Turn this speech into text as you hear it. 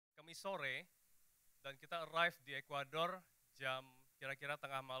Kamis sore, dan kita arrive di Ecuador jam kira-kira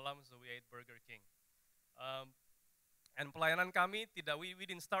tengah malam, so we ate Burger King. And pelayanan kami we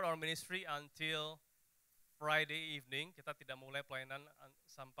didn't start our ministry until Friday evening. Kita tidak mulai pelayanan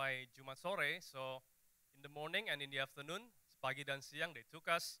sampai Jumat sore. So in the morning and in the afternoon, pagi dan siang, they took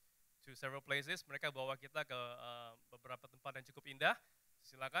us to several places. Mereka bawa kita ke beberapa tempat yang cukup indah.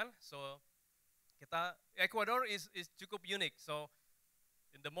 Silakan. So Ecuador is cukup unik. So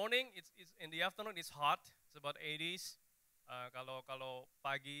in the morning, it's in the afternoon it's hot. It's about 80s. Kalau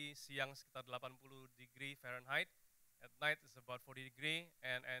pagi, siang sekitar 80 degree Fahrenheit. At night it's about 40 degree,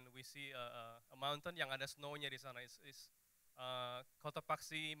 and we see a mountain yang ada snow-nya di sana. It's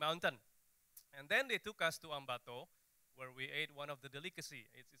Cotopaxi Mountain. And then they took us to Ambato, where we ate one of the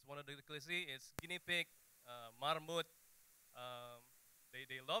delicacy. It's one of the delicacy. It's guinea pig, marmot.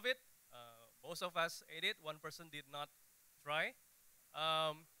 They love it. Most of us ate it. One person did not try.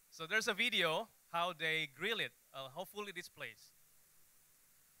 So there's a video how they grill it. Hopefully this plays.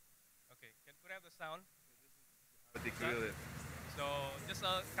 Okay, could I have the sound? How they grill it. So just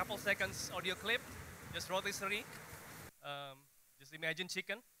a couple seconds audio clip. Just rotisserie. Just imagine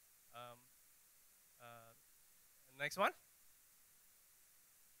chicken. Next one.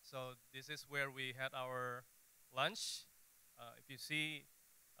 So this is where we had our lunch. If you see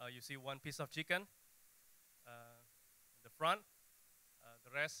one piece of chicken in the front. The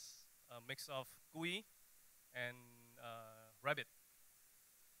rest a mix of kui and rabbit.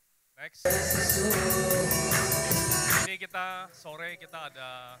 Next. Ini sore kita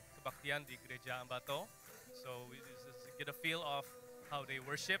ada kebaktian di gereja Ambato. So we just get a feel of how they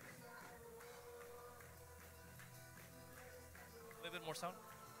worship. A little bit more sound.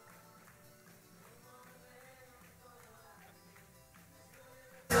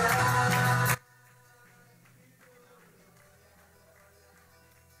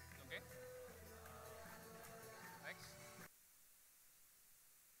 Okay. Next.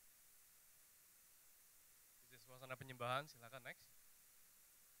 This is suasana penyembahan. Silakan next.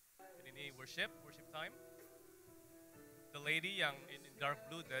 Ini worship time. The lady yang in dark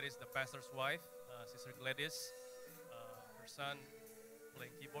blue, that is the pastor's wife, Sister Gladys. Her son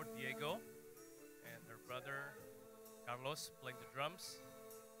playing keyboard, Diego, and her brother Carlos playing the drums.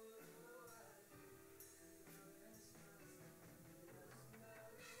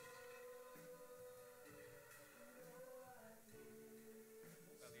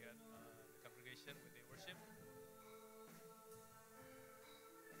 Kita lihat the congregation when they worship.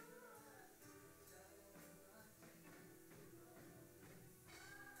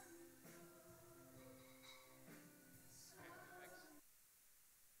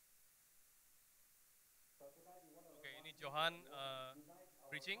 Okay, ini Djohan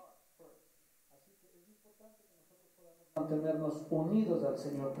preaching. Mantenernos unidos al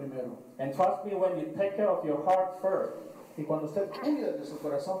Señor primero. And trust me, when you take care of your heart first, y cuando usted cuida de su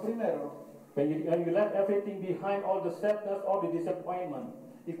corazón primero, when you let everything behind, all the sadness, all the disappointment,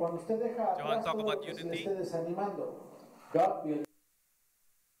 y cuando usted deja atrás todo lo que se le esté desanimando, God will.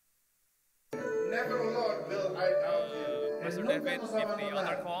 Never, Lord, will I doubt you. Pastor David give the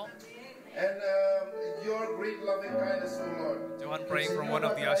other call. And your great loving kindness, O Lord. Djohan praying from one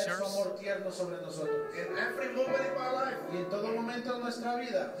of the ushers. In every moment in my life, Y en todo momento de nuestra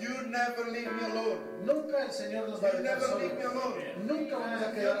vida, you never leave me alone. nunca el Señor nos va a You dejar never leave me solos. alone. Nunca vamos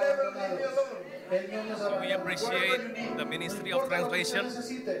a You quedar never leave me abandonados. alone. Él no nos So we abandona. appreciate the ministry of translation.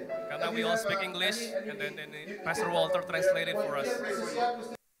 Karena we all speak English, and then Pastor Walter translated for us. And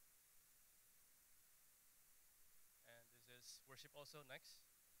this is worship also next.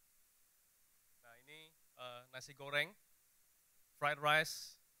 Nah ini nasi goreng, fried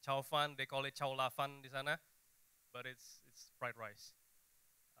rice, chow fan, they call it chow lafan di sana, but it's fried rice.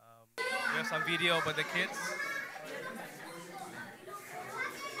 We have some video about the kids.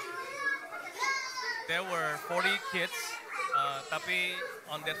 There were 40 kids, tapi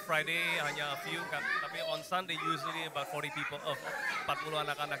on that Friday hanya a few, tapi on Sunday usually about 40 people, 40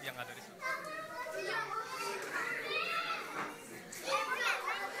 anak-anak yang ada di sana.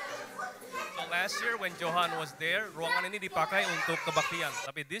 So last year when Djohan was there, ruangan ini dipakai untuk kebaktian,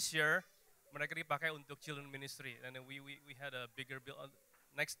 tapi this year mereka dipakai untuk children ministry, and then we had a bigger build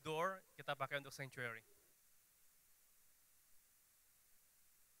next door, kita pakai untuk sanctuary.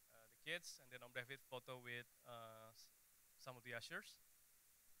 The kids, and then Om David photo with some of the ushers.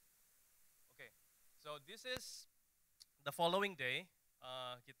 Okay, so this is the following day.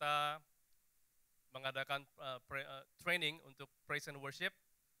 Kita mengadakan training untuk praise and worship.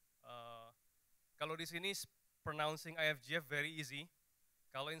 Kalau di sini pronouncing IFGF very easy.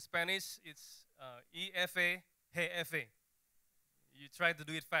 Kalau in Spanish it's IFGF. you try to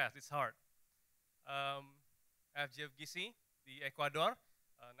do it fast. It's hard. IFGF GC di Ecuador.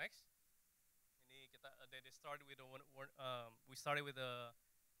 Next. Ini kita they started with we started with the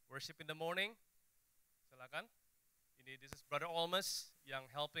worship in the morning. Silakan. This is Brother Olmes yang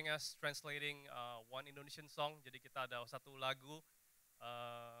helping us translating one Indonesian song. Jadi kita ada satu lagu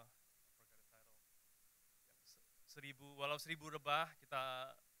seribu rebah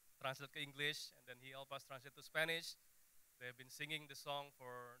kita translate ke English, and then he help us translate to Spanish. They've been singing the song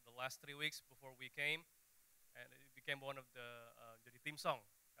for the last 3 weeks before we came, and it became one of the jadi theme song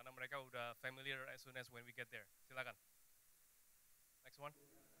karena mereka udah familiar as soon as when we get there. Silakan. Next one.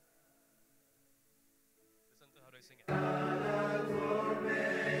 Listen to how they sing it.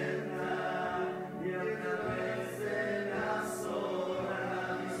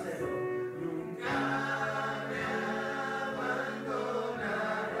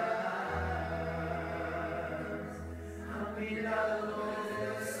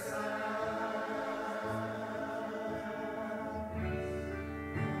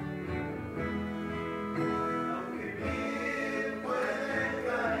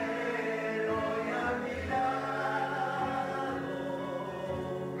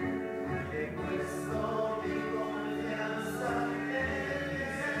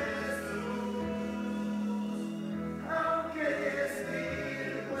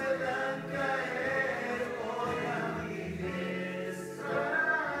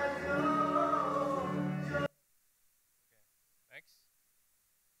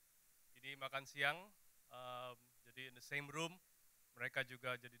 Makan siang, jadi in the same room, mereka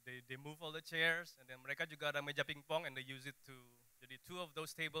juga jadi they move all the chairs, and then mereka juga ada meja pingpong, and they use it to, jadi 2 of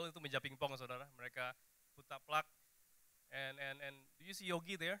those table itu meja pingpong saudara, mereka put up plug, and do you see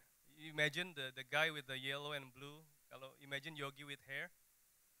Yogi there? You imagine the guy with the yellow and blue, kalau imagine Yogi with hair,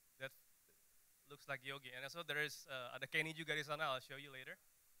 that looks like Yogi, and also there is ada Kenny juga di sana, I'll show you later.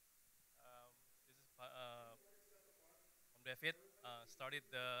 This is Om David started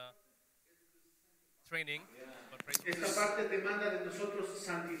the training. Esta parte demanda de nosotros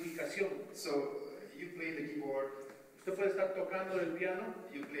santificación. So you play the keyboard. Usted puede estar tocando el piano.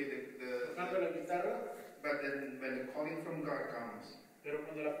 You play tocando la guitarra. But then when the calling from God comes, pero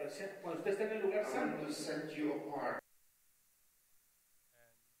cuando usted está en el lugar santo, I want to set you apart.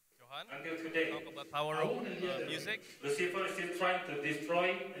 Djohan, until today, talk about power of music. Lucifer is still trying to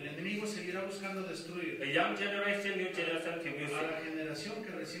destroy. El enemigo seguirá buscando destruir. The young generation, new generation to music. A la generación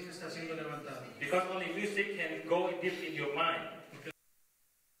que recién está siendo levantada. Because only music can go deep in your mind. In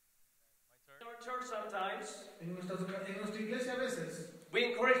our church sometimes, En nuestra iglesia a veces, we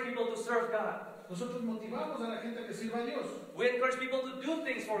encourage people to serve God. nosotros motivamos a la gente a que sirva a Dios. We encourage people to do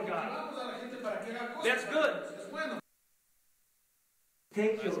things for God. Motivamos a la gente para que haga cosas. That's good. Es bueno.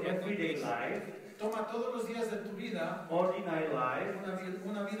 Take your everyday life, Toma todos los días de tu vida, ordinary life,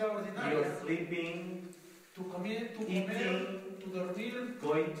 una vida you're ordinaria, sleeping, tu comer, eating, tu dormir,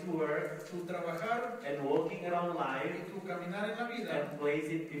 going to work, tu trabajar and walking around y life, tu caminar en la vida and place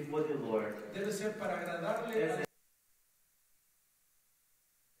it before the Lord. debe ser para agradarle Yes. a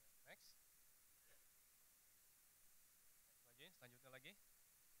Next. Selanjutnya lagi.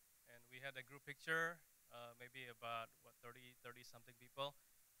 And we had a group picture, maybe about 30 something people.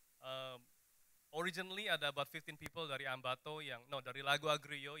 Originally ada about 15 people dari Ambato dari Lago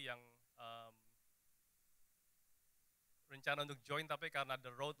Agrio yang rencana untuk join, tapi karena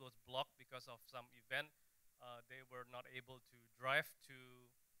the road was blocked because of some event, they were not able to drive to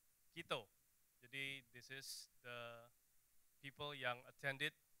Quito. Jadi this is the people yang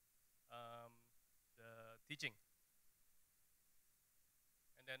attended the teaching.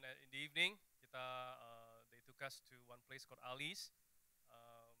 And then in the evening, they took us to one place called Ali's,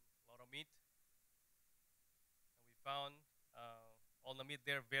 a lot of meat. And we found all the meat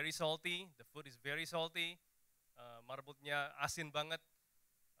there very salty. The food is very salty. Marbutnya asin banget,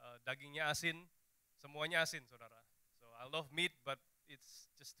 dagingnya asin, semuanya asin, saudara. So I love meat, but it's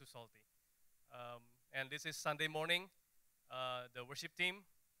just too salty. And this is Sunday morning. The worship team.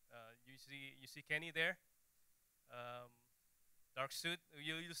 You see Kenny there. Dark suit.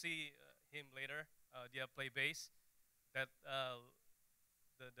 You see him later. Dia play bass. That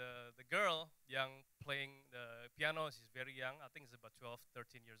the girl yang playing the piano, she's very young. I think it's about 12,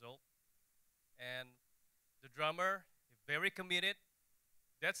 13 years old. And the drummer, very committed.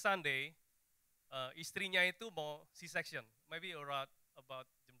 That Sunday, istrinya itu mau C-section. Maybe around about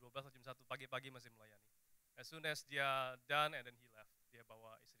jam 12 atau jam 1 pagi-pagi masih melayani. As soon as dia done, and then he left. Dia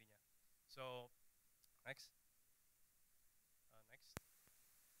bawa istrinya. So, next. Next.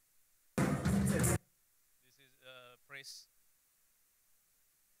 This is praise.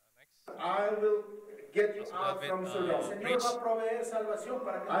 Next. I will get you Pastor out David, from El Sudan. Señor preach. va a proveer salvación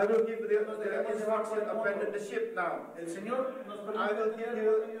para que I will give the nos debemos llevar por instruction, el mundo. abandon the ship now. El Señor nos I will permite give tener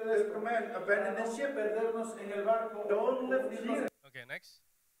you por medio de the esto command, para abandon the no ship. perdernos en el barco. Don't live here. Okay, next.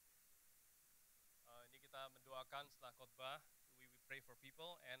 Ini kita mendoakan setelah khotbah. We pray for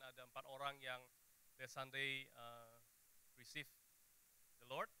people, and ada 4 orang yang the Sunday receive the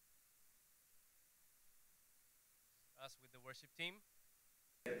Lord. Us with the worship team.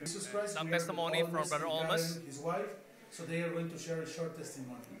 Jesus Christ, Some we are testimony from Olmes Brother and Olmes. Karen, his wife, so they are going to share a short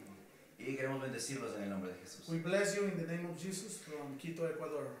testimony. Y queremos bendecirlos en el nombre de Jesús. We bless you in the name of Jesus from Quito,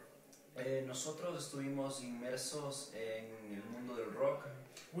 Ecuador. Nosotros estuvimos inmersos en el mundo del rock.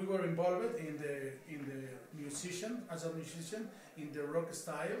 We were involved in the musician, as a musician, in the rock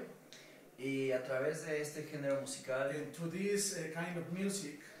style. Y a través de este género musical, And to this kind of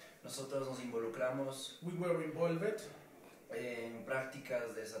music, nosotros nos involucramos we were involved en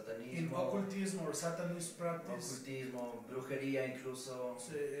prácticas de in satanismo, occultism or Satanist practice, ocultismo, brujería incluso,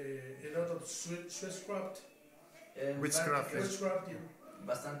 a lot of witchcraft, en Witchcraft. prácticas yeah.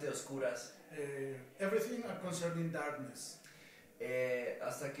 bastante oscuras. Everything concerning darkness.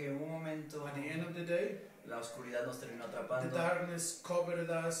 Hasta que en un momento At the end of the day, la oscuridad nos terminó the atrapando. darkness covered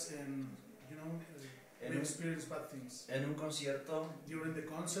us, and En we un, experienced bad things. en un concierto, During the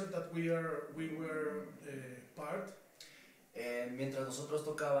concert that we were part, mientras nosotros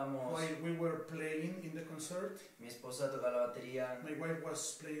tocábamos, while we were playing in the concert, mi esposa tocaba la batería my wife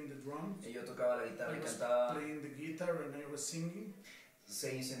was playing the drums, y yo tocaba la guitarra I y was cantaba. playing the guitar, and I was singing.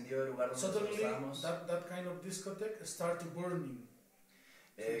 Se incendió el lugar donde nosotros Suddenly, estábamos. that kind of discotheque started burning.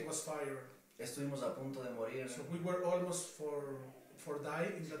 So it was fire. Estuvimos a punto de morir. So we were almost for die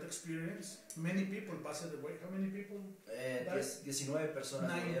in that experience. Many people passed away. How many people? 19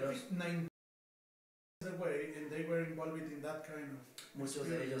 personas murieron. 9 passed away, and they were involved in that kind of Muchos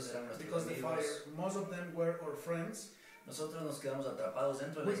de ellos eran nuestros because the amigos. fire. Most of them were our friends. Nosotros nos quedamos atrapados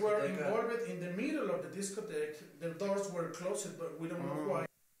dentro de We la were discoteca. involved in the middle of the discotheque. The doors were closed, but we don't know why.